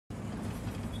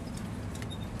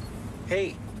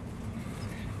Hey,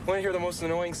 want to hear the most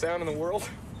annoying sound in the world?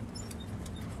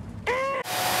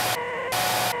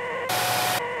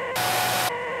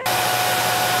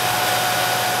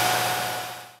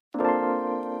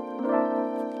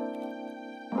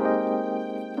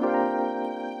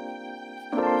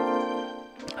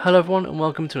 Hello everyone and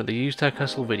welcome to another Used Tech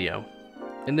Hustle video.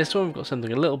 In this one we've got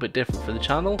something a little bit different for the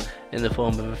channel in the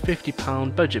form of a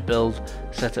 £50 budget build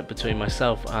set up between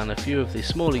myself and a few of the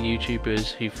smaller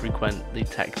YouTubers who frequent the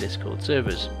Tech Discord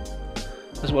servers.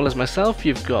 As well as myself,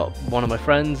 you've got one of my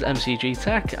friends, MCG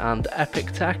Tech and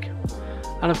Epic Tech,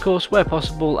 and of course where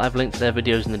possible I've linked their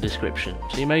videos in the description,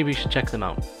 so you maybe should check them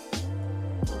out.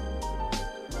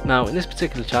 Now in this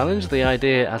particular challenge, the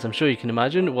idea, as I'm sure you can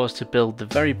imagine, was to build the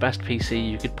very best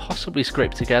PC you could possibly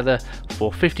scrape together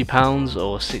for £50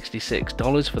 or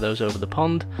 $66 for those over the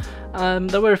pond.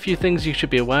 There were a few things you should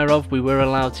be aware of. We were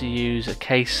allowed to use a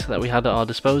case that we had at our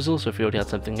disposal, so if we already had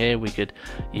something here we could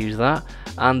use that.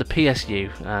 And the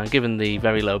PSU, given the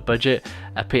very low budget,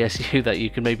 a PSU that you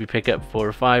can maybe pick up for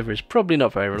a £5 is probably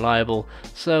not very reliable,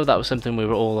 so that was something we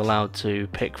were all allowed to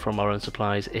pick from our own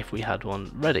supplies if we had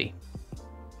one ready.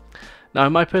 Now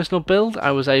in my personal build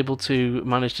I was able to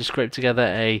manage to scrape together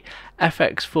a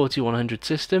FX 4100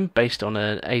 system based on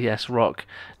an ASRock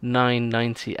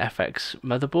 990 FX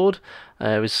motherboard.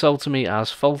 It was sold to me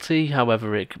as faulty,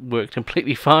 however it worked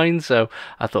completely fine, so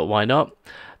I thought why not.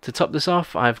 To top this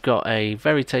off, I've got a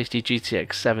very tasty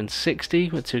GTX 760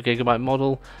 with 2GB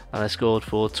model that I scored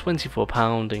for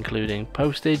 £24 including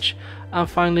postage, and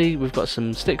finally we've got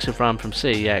some sticks of RAM from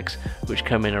CEX which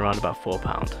come in around about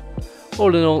 £4.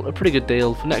 All in all, a pretty good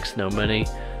deal for next to no money,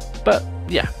 but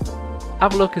yeah,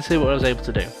 have a look and see what I was able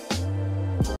to do.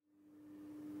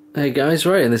 Hey guys,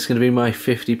 right, and this is going to be my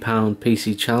 £50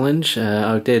 PC challenge.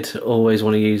 I did always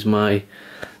want to use my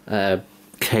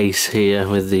case here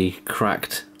with the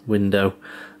cracked window,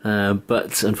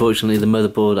 but unfortunately the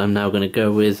motherboard I'm now going to go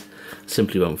with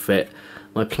simply won't fit.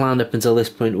 My plan up until this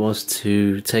point was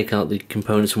to take out the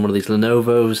components from one of these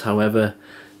Lenovo's, however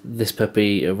this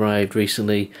puppy arrived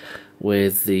recently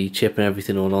with the chip and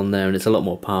everything all on there, and it's a lot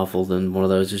more powerful than one of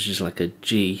those. It's just like a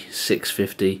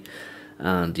G650,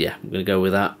 and yeah, I'm going to go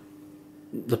with that.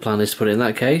 The plan is to put it in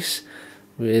that case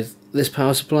with this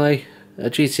power supply,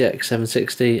 a GTX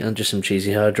 760 and just some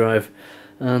cheesy hard drive,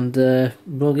 and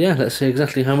well yeah, let's see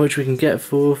exactly how much we can get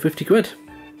for 50 quid.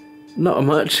 Not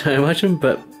much I imagine,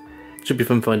 but should be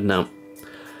fun finding out.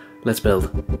 Let's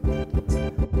build.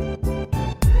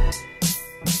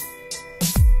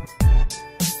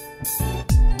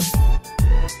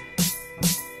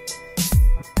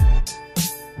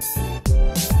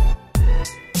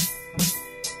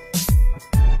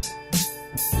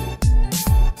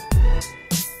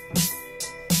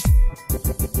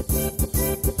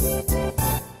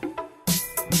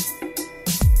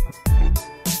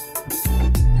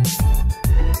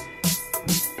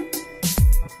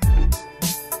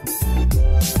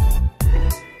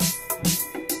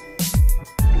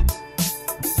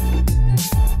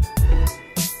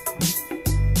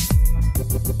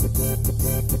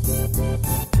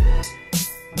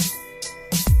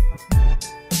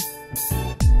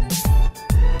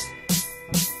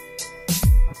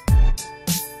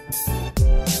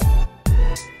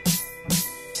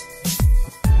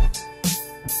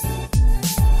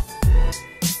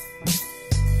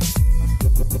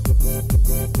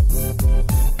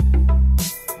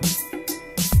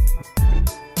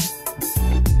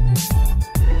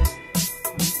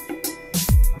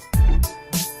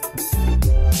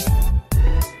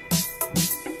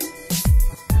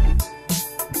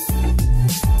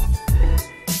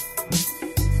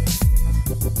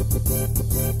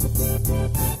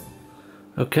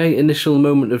 Okay, initial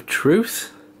moment of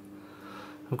truth.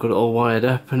 I've got it all wired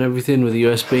up and everything with a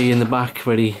USB in the back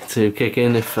ready to kick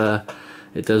in if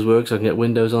it does work, so I can get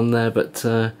Windows on there, but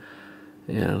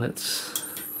yeah, let's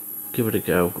give it a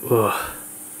go. Ugh.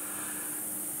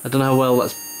 I don't know how well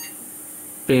that's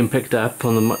being picked up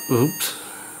on the oops.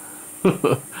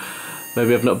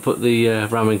 Maybe I've not put the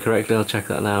RAM in correctly, I'll check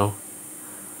that now.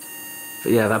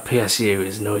 But yeah, that PSU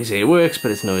is noisy. It works,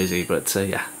 but it's noisy, but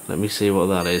yeah, let me see what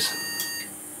that is.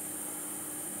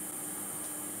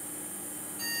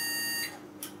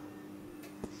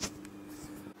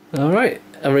 Alright,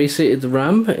 I reseated the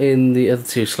RAM in the other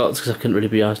two slots because I couldn't really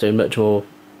be asked doing much more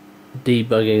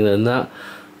debugging than that,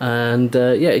 and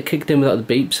yeah, it kicked in without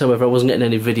the beeps. However, I wasn't getting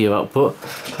any video output.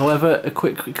 However, a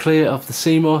quick clear of the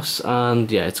CMOS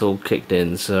and yeah, it's all kicked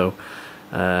in, so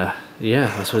yeah,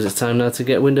 I suppose it's time now to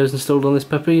get Windows installed on this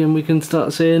puppy and we can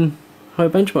start seeing high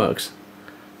benchmarks.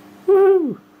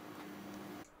 Woo!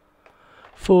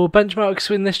 For benchmarks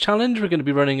in this challenge, we're going to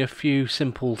be running a few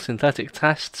simple synthetic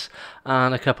tests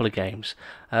and a couple of games.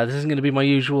 This isn't going to be my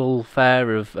usual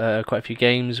fare of quite a few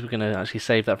games. We're going to actually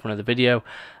save that for another video,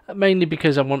 mainly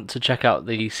because I want to check out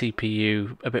the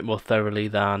CPU a bit more thoroughly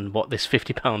than what this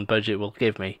 £50 budget will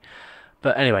give me.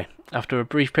 But anyway, after a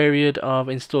brief period of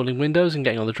installing Windows and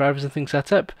getting all the drivers and things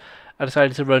set up, I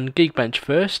decided to run Geekbench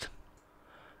first.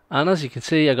 And as you can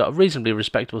see, I got a reasonably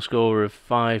respectable score of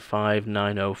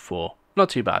 55904. Not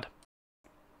too bad.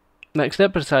 Next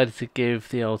up, I decided to give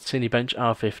the old Cinebench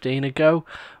R15 a go,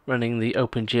 running the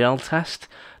OpenGL test.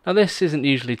 Now this isn't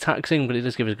usually taxing, but it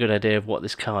does give us a good idea of what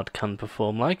this card can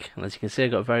perform like. And as you can see, I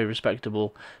got a very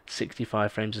respectable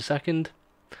 65 frames a second.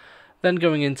 Then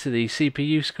going into the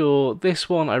CPU score, this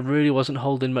one I really wasn't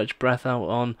holding much breath out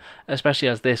on, especially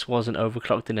as this wasn't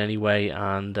overclocked in any way,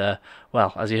 and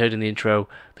well, as you heard in the intro,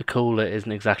 the cooler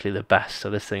isn't exactly the best, so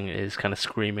this thing is kind of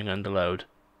screaming under load.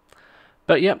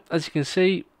 But yeah, as you can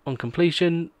see, on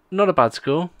completion, not a bad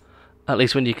score, at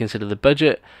least when you consider the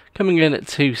budget, coming in at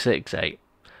 268.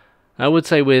 I would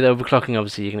say with overclocking,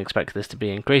 obviously you can expect this to be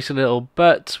increased a little,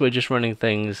 but we're just running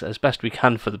things as best we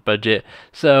can for the budget,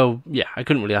 so yeah, I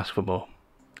couldn't really ask for more.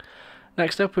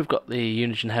 Next up, we've got the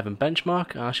Unigine Heaven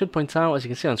benchmark. I should point out, as you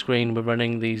can see on screen, we're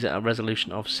running these at a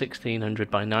resolution of 1600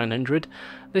 by 900.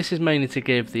 This is mainly to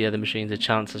give the other machines a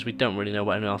chance, as we don't really know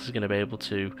what anyone else is going to be able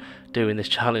to do in this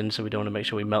challenge, so we don't want to make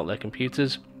sure we melt their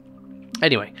computers.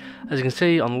 Anyway, as you can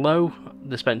see on low,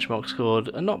 this benchmark scored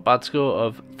a not bad score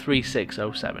of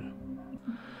 3607.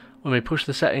 When we push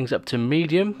the settings up to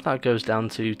medium, that goes down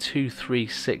to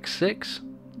 2366.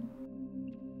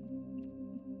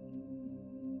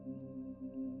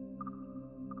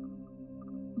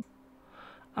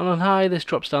 And on high, this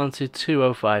drops down to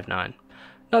 2059.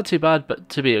 Not too bad, but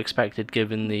to be expected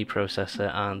given the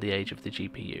processor and the age of the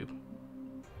GPU.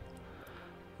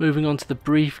 Moving on to the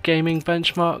brief gaming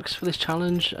benchmarks for this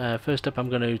challenge. First up, I'm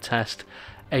going to test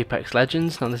Apex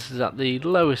Legends. Now this is at the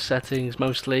lowest settings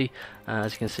mostly,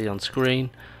 as you can see on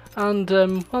screen. And,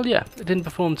 well yeah, it didn't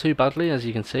perform too badly, as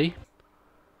you can see.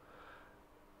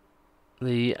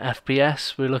 The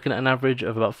FPS, we're looking at an average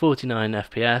of about 49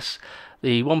 FPS.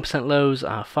 The 1% lows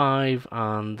are 5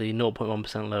 and the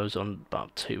 0.1% lows on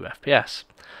about 2 FPS.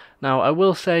 Now I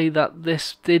will say that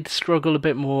this did struggle a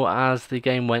bit more as the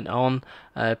game went on,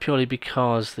 purely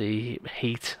because the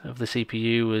heat of the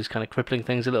CPU was kind of crippling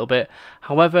things a little bit.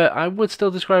 However, I would still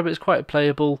describe it as quite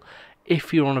playable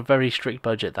if you're on a very strict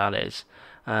budget, that is.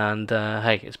 And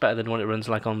hey, it's better than what it runs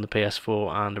like on the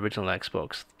PS4 and original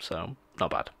Xbox, so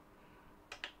not bad.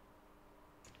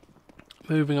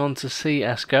 Moving on to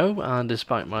CSGO, and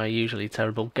despite my usually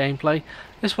terrible gameplay,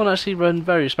 this one actually ran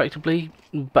very respectably,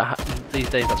 but these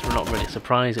days that's not really a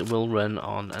surprise, it will run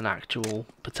on an actual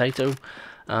potato.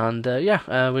 And yeah,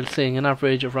 we're seeing an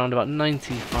average of around about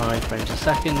 95 frames a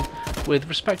second, with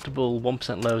respectable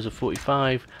 1% lows of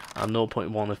 45 and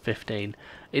 0.1 of 15.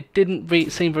 It didn't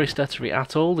seem very stuttery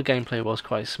at all. The gameplay was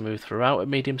quite smooth throughout at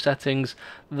medium settings,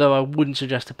 though I wouldn't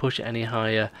suggest to push it any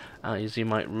higher, as you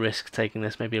might risk taking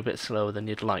this maybe a bit slower than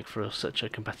you'd like for such a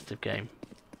competitive game.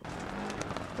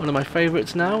 One of my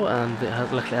favourites now, and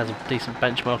it luckily has a decent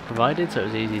benchmark provided, so it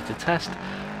was easy to test.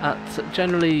 At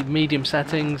generally medium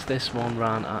settings, this one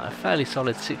ran at a fairly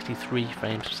solid 63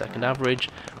 frames per second average,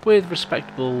 with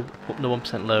respectable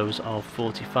 1% lows of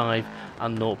 45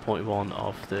 and 0.1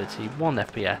 of 31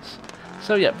 FPS.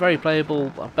 So yeah, very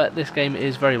playable. I bet this game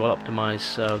is very well optimised,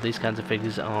 so these kinds of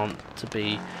figures aren't to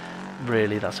be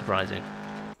really that surprising.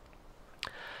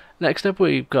 Next up,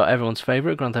 we've got everyone's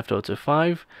favourite, Grand Theft Auto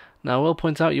 5. Now I will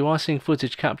point out you are seeing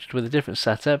footage captured with a different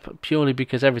setup, purely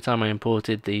because every time I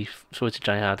imported the footage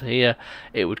I had here,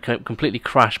 it would completely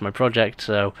crash my project,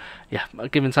 so yeah,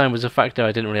 given time was a factor,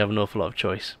 I didn't really have an awful lot of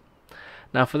choice.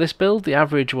 Now for this build, the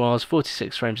average was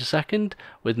 46 frames a second,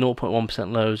 with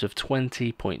 0.1% lows of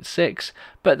 20.6,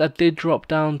 but that did drop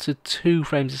down to 2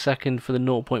 frames a second for the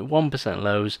 0.1%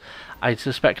 lows. I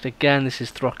suspect again this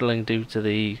is throttling due to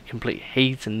the complete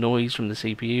heat and noise from the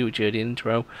CPU, which you heard in the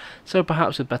intro, so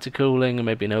perhaps with better cooling and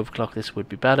maybe an overclock this would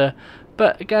be better,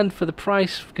 but again for the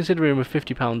price, considering we're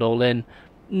 £50 all in,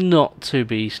 not to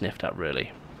be sniffed at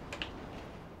really.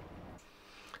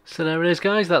 So there it is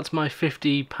guys, that's my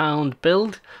 £50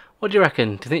 build. What do you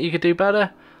reckon? Do you think you could do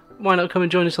better? Why not come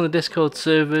and join us on the Discord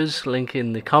servers, link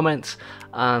in the comments,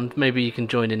 and maybe you can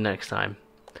join in next time.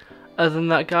 Other than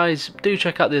that guys, do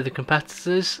check out the other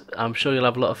competitors. I'm sure you'll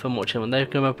have a lot of fun watching what they've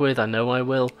come up with, I know I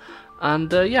will.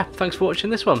 And yeah, thanks for watching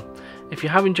this one. If you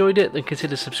have enjoyed it, then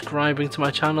consider subscribing to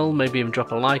my channel, maybe even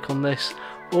drop a like on this,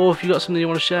 or if you've got something you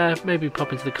want to share, maybe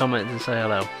pop into the comments and say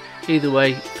hello. Either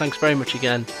way, thanks very much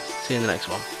again, see you in the next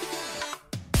one.